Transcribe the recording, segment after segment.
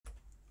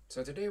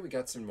So today we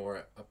got some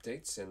more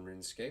updates in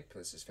RuneScape.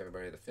 This is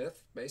February the 5th.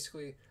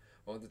 Basically,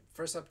 well, the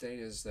first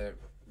update is that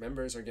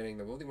members are getting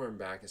the Wildy Worm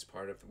back as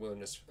part of the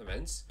wilderness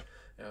events.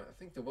 Now, I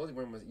think the Wildy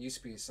Worm used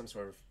to be some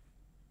sort of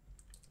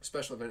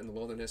special event in the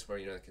wilderness where,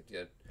 it could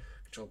get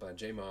controlled by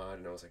Jmod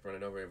and it was like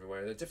running over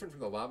everywhere. They're different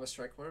from the Lava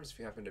Strike Worms, if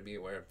you happen to be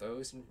aware of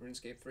those in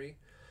RuneScape 3.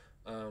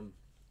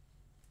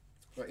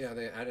 But yeah,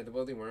 they added the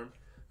Wildy Worm.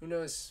 Who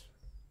knows?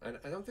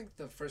 I don't think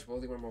the first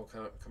Wildy Worm will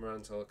come around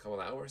until a couple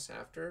hours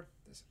after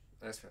this.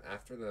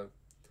 After the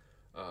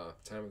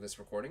time of this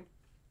recording.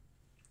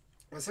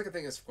 The second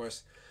thing is, of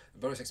course, the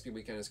bonus XP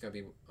weekend is going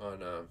to be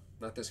on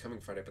not this coming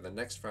Friday, but the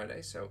next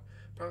Friday. So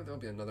probably there'll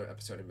be another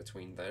episode in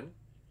between then.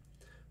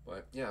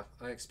 But yeah,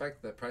 I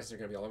expect that prices are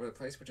going to be all over the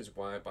place, which is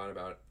why I bought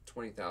about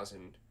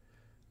 20,000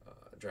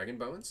 dragon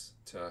bones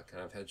to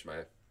kind of hedge my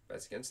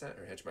bets against that,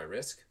 or hedge my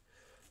risk,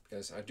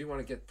 because I do want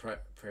to get prayer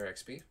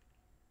XP,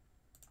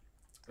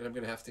 and I'm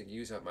going to have to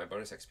use up my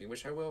bonus XP,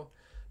 which I will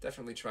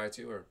definitely try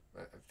to, or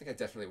I think I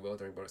definitely will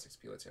during bonus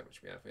XP. Let's see how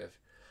much we have. We have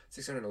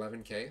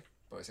 611k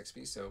bonus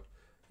XP, so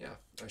yeah,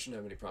 I shouldn't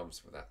have any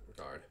problems with that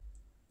regard.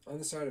 On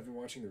the side, I've been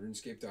watching the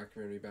RuneScape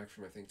documentary back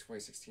from I think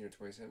 2016 or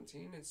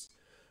 2017. It's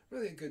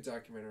really a good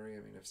documentary.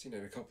 I mean, I've seen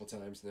it a couple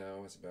times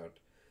now. It's about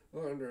a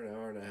little under an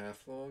hour and a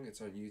half long.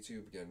 It's on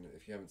YouTube. Again,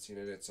 if you haven't seen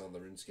it, it's on the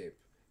RuneScape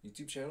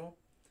YouTube channel,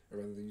 or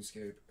rather the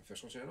RuneScape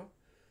official channel.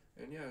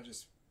 And yeah,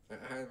 I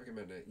highly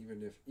recommend it,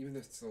 even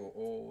if it's a little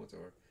old,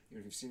 or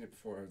even if you've seen it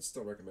before, I would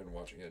still recommend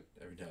watching it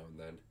every now and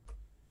then.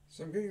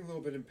 So I'm getting a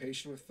little bit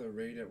impatient with the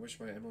rate at which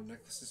my emerald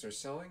necklaces are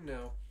selling.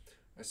 Now,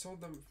 I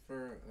sold them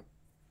for,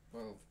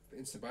 the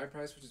insta-buy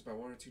price, which is about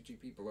 1 or 2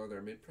 GP below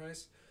their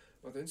mid-price.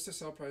 But the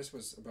insta-sell price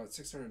was about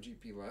 600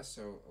 GP less,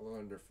 so a little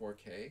under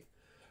 4K.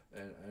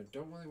 And I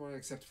don't really want to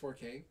accept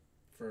 4K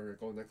for a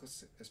gold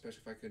necklace,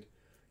 especially if I could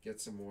get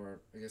some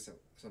more, I guess, at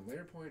some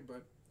later point.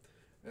 But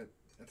at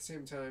the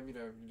same time, you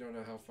don't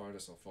know how far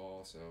this will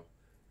fall, so,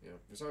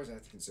 there's always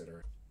that to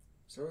consider.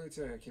 So early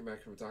today I came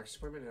back from a doctor's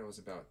appointment, and it was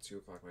about 2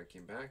 o'clock when I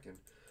came back, and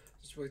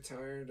just really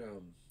tired. I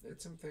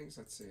did some things.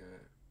 Let's see, I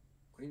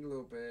cleaned a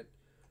little bit,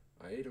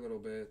 I ate a little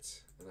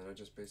bit, and then I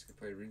just basically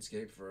played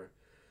RuneScape for a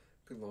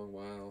good long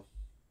while.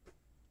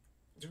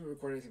 I didn't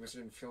record anything because I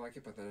didn't feel like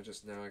it, but then I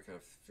kind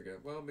of figured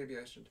out, well, maybe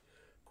I should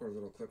record a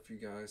little clip for you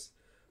guys.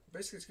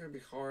 Basically, it's going to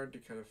be hard to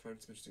kind of find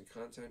some interesting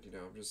content.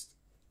 I'm just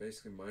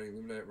basically mining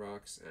luminite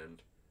rocks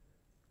and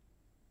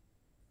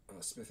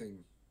not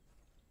smithing,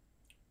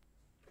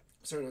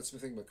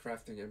 but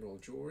crafting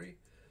emerald jewelry.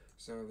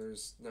 So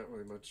there's not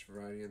really much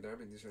variety in there. I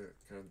mean, these are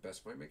kind of the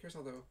best winemakers,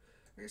 although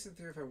I guess in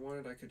theory if I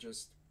wanted I could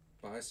just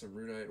buy some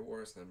runite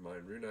ores and then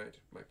mine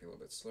runite. Might be a little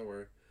bit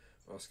slower.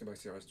 I'll just go back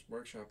to the artist's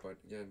workshop, but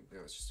again,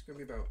 it's just going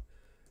to be about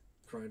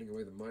grinding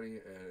away the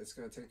money, and it's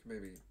going to take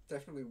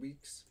definitely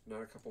weeks,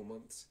 not a couple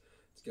months,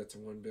 to get to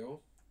 1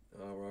 bill.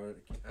 We're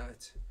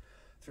at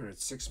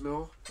 306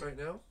 mil right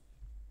now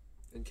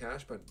in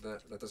cash, but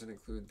that doesn't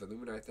include the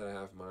luminite that I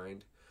have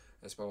mined,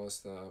 as well as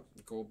the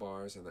gold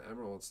bars and the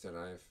emeralds that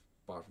I've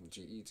bought from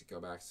GE to go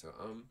back to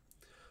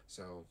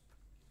So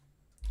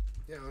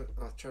yeah,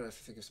 I'll try to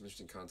think of some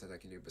interesting content I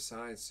can do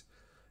besides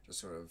just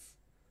sort of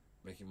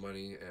making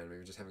money and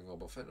maybe just having a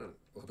little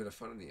bit of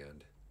fun in the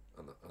end,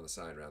 on the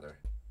side rather.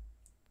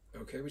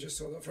 Okay, we just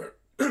sold off our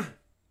we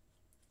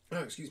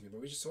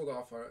just sold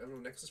off our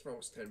emerald necklace for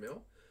almost 10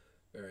 mil.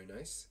 Very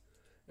nice.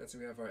 And so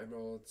we have our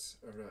emeralds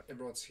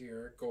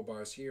here, gold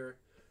bars here,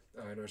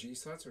 in our GE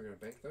slots. So we're going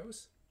to bank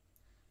those.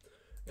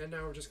 And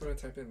now we're just going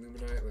to type in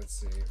luminite. Let's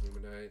see,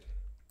 luminite.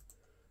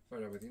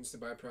 Find out what the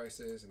insta-buy price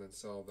is, and then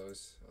sell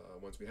those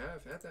ones we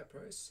have at that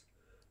price.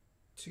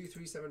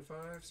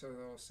 2375, so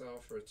they'll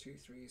sell for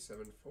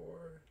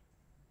 2374.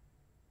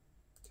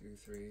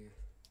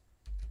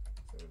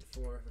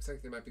 2374. Looks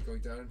like they might be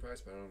going down in price,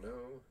 but I don't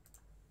know.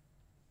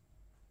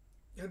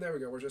 And there we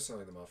go, we're just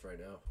selling them off right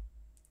now.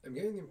 I'm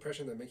getting the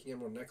impression that making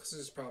emerald necklaces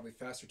is probably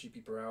faster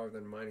GP per hour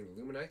than mining the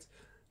luminite.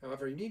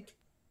 However, you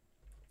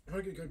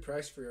want to get a good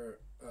price for your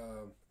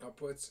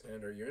outputs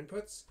or your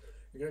inputs.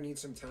 You're going to need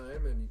some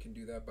time, and you can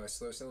do that by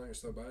slow selling or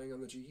slow buying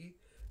on the GE.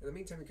 In the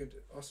meantime, you could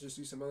also just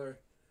do some other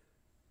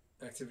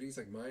activities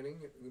like mining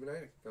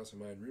luminite. I could also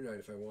mine runite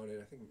if I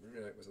wanted. I think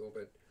runite was a little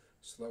bit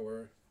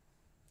slower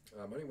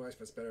money-wise,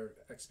 but it's better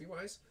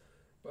XP-wise.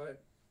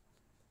 But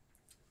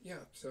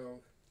yeah,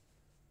 so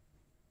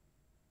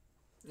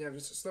yeah,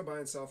 just slow buy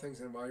and sell things,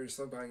 and while you're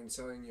slow buying and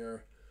selling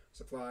your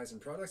supplies and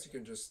products, you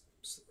can just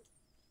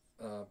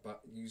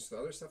use the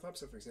other stuff up.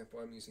 So for example,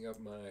 I'm using up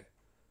my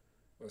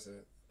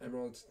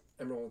emeralds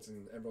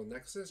and emerald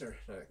necklaces, or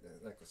not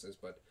necklaces,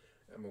 but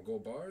emerald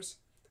gold bars.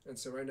 And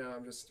so right now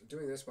I'm just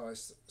doing this while I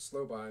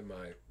slow buy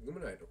my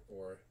luminite,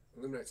 or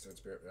luminite stone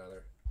spirit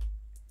rather.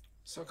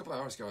 So a couple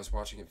hours ago I was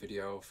watching a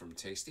video from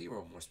Tasty,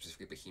 or more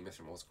specifically Behemeth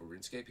from Old School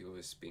RuneScape. He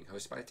was being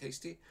hosted by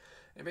Tasty,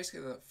 and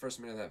basically the first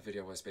minute of that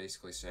video was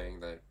basically saying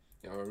that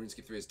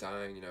RuneScape 3 is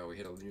dying. We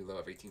hit a new low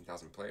of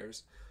 18,000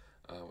 players,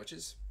 which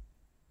is,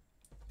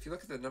 if you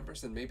look at the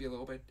numbers, then maybe a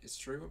little bit it's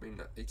true. I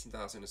mean,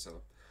 18,000 is a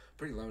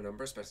pretty low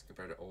number, especially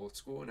compared to old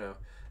school. Now,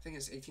 I think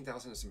it's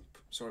 18,000 is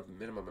sort of the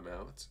minimum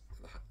amount.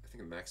 I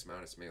think the max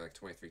amount is maybe like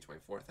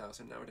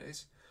 24,000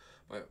 nowadays.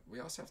 But we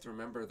also have to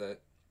remember that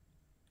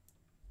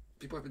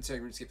people have been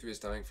saying RuneScape 3 is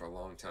dying for a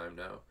long time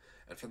now,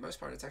 and for the most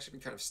part, it's actually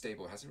been kind of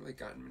stable. It hasn't really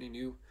gotten many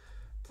new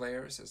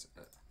players,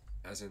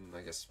 as in,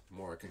 I guess,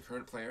 more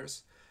concurrent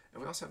players.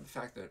 And we also have the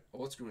fact that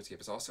old school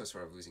RuneScape is also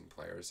sort of losing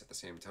players at the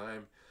same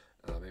time.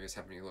 Maybe it's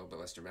happening a little bit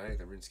less dramatic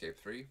than RuneScape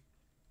 3.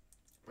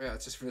 But yeah,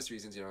 it's just for this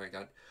reasons, I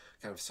got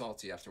kind of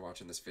salty after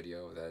watching this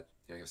video that,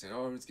 he was saying,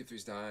 oh, RuneScape 3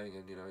 is dying,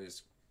 and,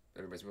 just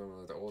everybody's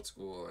moving to the old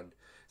school, and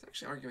it's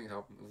actually arguing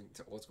how moving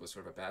to old school is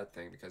sort of a bad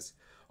thing, because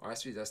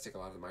RS3 does take a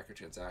lot of the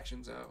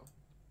microtransactions out.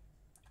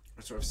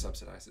 It sort of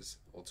subsidizes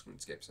old school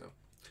RuneScape, so,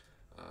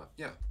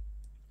 yeah.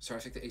 So I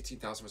think the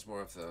 18,000 was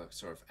more of the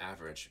sort of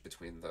average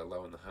between the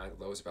low and the high.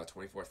 The low is about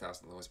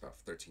 24,000, the low is about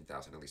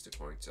 13,000, at least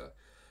according to,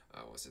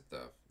 was it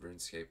the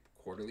RuneScape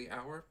quarterly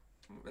hour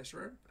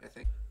measurer, I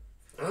think.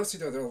 Honestly,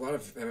 though, there are a lot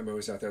of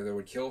MMOs out there that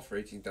would kill for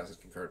 18,000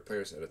 concurrent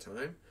players at a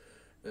time.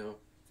 Now,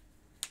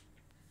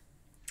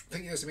 the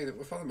thing is, that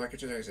with all the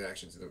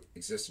microtransactions that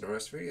exist in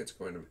RS3,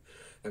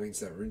 that means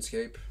that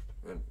RuneScape,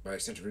 and by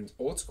extension,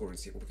 old school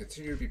RuneScape, will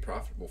continue to be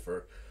profitable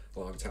for a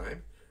long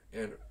time.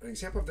 And an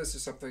example of this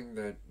is something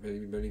that maybe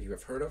many of you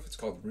have heard of. It's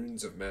called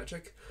Runes of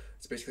Magic.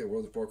 It's basically a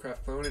World of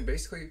Warcraft clone, and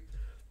basically,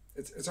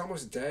 it's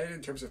almost dead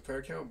in terms of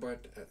player count.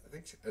 But I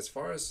think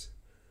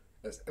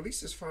at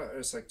least as far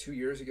as like 2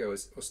 years ago,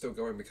 it was still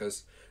going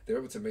because they were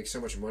able to make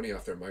so much money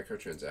off their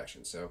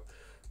microtransactions. So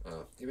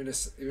even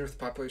if the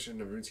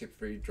population of RuneScape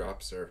 3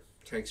 drops or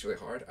tanks really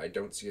hard, I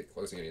don't see it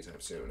closing anytime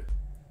soon.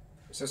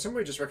 So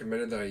somebody just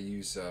recommended that I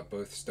use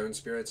both Stone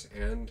Spirits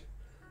and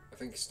I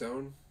think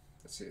Stone.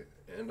 Let's see,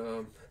 and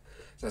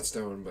it's not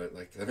Stone, but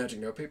like the Magic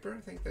Notepaper.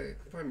 I think they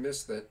probably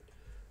missed that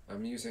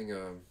I'm using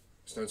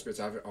Stone Spirits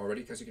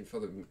already because you can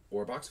fill the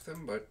ore box with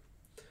them. But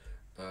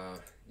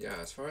yeah,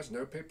 as far as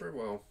Notepaper,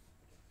 well,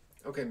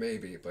 okay,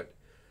 maybe, but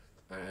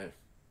I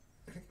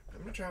think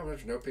I'm not sure how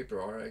much Notepaper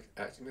are.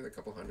 Actually, maybe a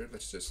couple hundred.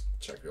 Let's just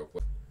check real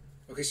quick.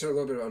 Okay, so a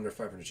little bit under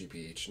 500 GP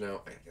each.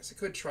 Now, I guess I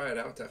could try it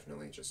out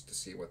definitely just to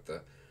see what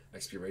the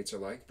XP rates are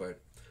like. But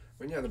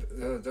I mean, yeah,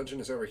 the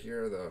dungeon is over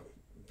here. The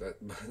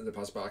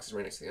deposit box is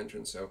right next to the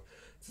entrance, so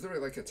it's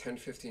literally like a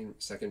 10-15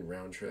 second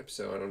round trip,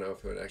 so I don't know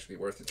if it would actually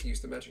be worth it to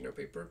use the Magic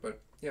Notepaper, but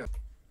yeah.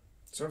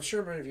 So I'm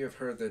sure many of you have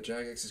heard that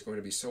Jagex is going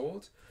to be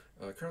sold.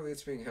 Currently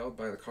it's being held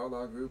by the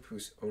Carlyle Group,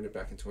 who's owned it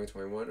back in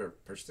 2021, or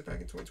purchased it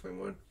back in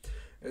 2021,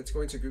 and it's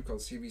going to a group called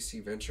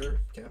CVC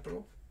Venture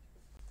Capital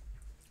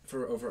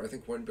for over, I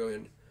think, $1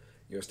 billion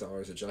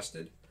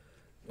adjusted.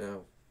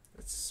 Now,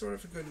 that's sort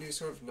of good news,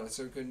 sort of not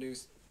so good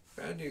news.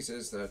 Bad news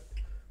is that,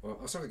 well,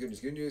 I'll start with good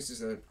news. Good news is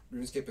that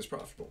RuneScape is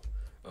profitable.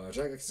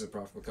 Jagex is a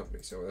profitable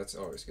company, so that's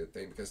always a good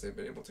thing because they've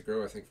been able to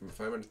grow, I think, from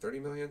 530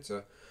 million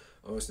to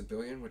almost $1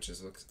 billion, which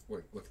is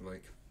looking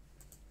like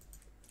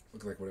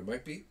what it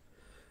might be.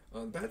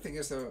 The bad thing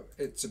is, though,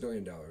 it's $1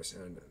 billion,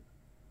 and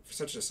for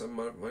such a sum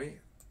amount of money,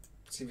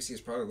 CVC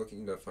is probably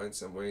looking to find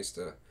some ways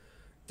to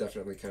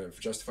definitely kind of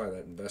justify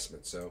that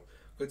investment. So,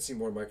 could see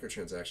more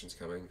microtransactions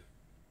coming.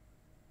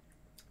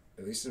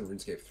 At least in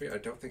RuneScape 3, I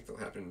don't think they'll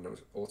happen in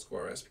Old School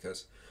RS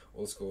because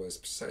Old School is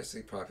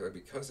precisely popular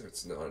because it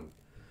has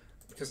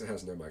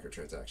no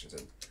microtransactions.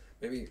 And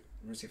maybe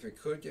RuneScape 3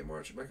 could get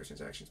more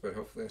microtransactions, but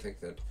hopefully I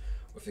think that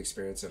with the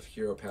experience of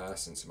Hero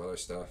Pass and some other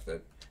stuff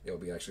that it'll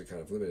be actually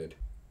kind of limited.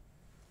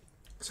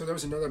 So there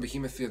was another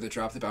Behemeth video that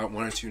dropped about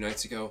 1 or 2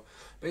 nights ago.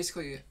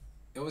 Basically,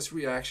 it was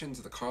reaction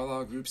to the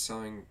Carlyle Group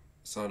selling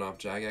off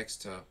Jagex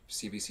to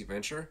CVC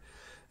Venture.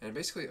 And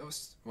basically it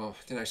was, well,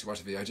 I didn't actually watch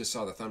the video, I just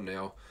saw the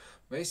thumbnail.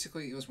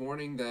 Basically, it was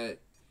warning that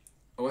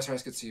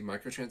OSRS could see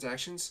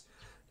microtransactions.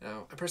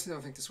 Now, I personally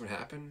don't think this would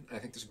happen. I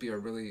think this would be a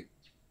really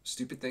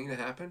stupid thing to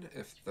happen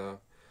if the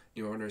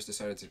new owners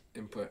decided to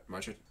input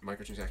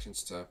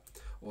microtransactions to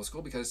Old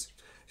School, because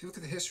if you look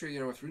at the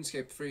history, with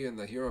RuneScape 3 and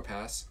the Hero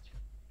Pass,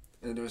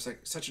 and there was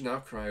like such an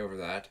outcry over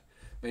that,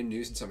 made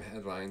news in some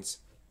headlines,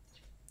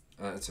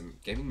 and some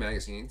gaming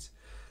magazines.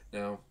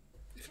 Now,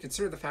 if you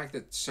consider the fact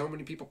that so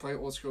many people play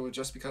Old School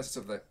just because it's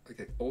of the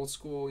Old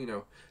School,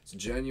 it's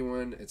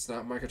genuine, it's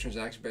not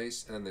microtransaction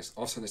based, and then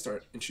all of a sudden they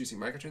start introducing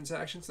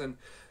microtransactions, then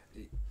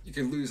you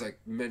could lose like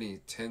many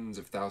tens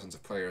of thousands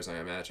of players, I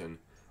imagine,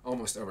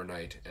 almost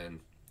overnight, and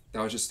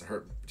that would just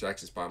hurt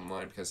Jax's bottom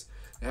line because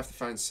they have to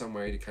find some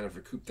way to kind of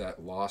recoup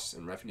that loss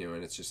in revenue,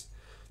 and it's just,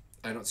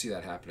 I don't see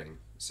that happening.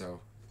 So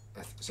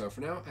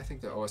for now, I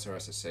think the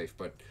OSRS is safe,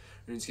 but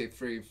RuneScape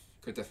 3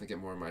 could definitely get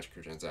more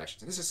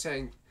microtransactions. And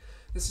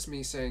this is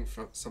me saying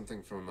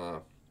something from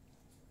a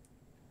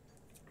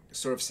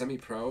sort of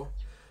semi-pro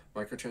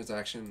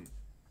microtransaction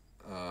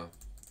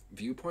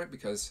viewpoint,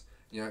 because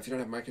if you don't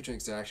have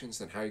microtransactions,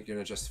 then how are you going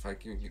to justify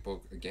giving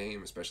people a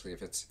game, especially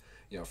if it's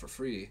for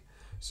free?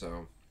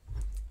 So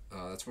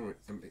that's one.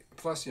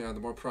 Plus, the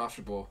more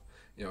profitable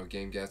a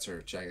game gets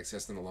or Jagex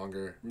gets, then the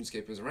longer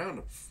RuneScape is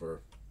around for,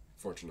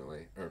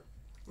 fortunately, or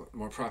the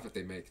more profit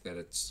they make. That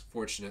it's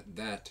fortunate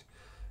that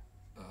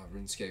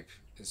RuneScape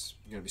is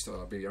going to be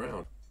still be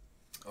around.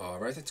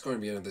 Alright, that's going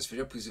to be the end of this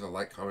video. Please leave a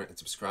like, comment, and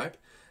subscribe.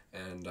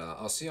 And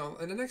I'll see you all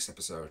in the next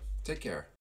episode. Take care.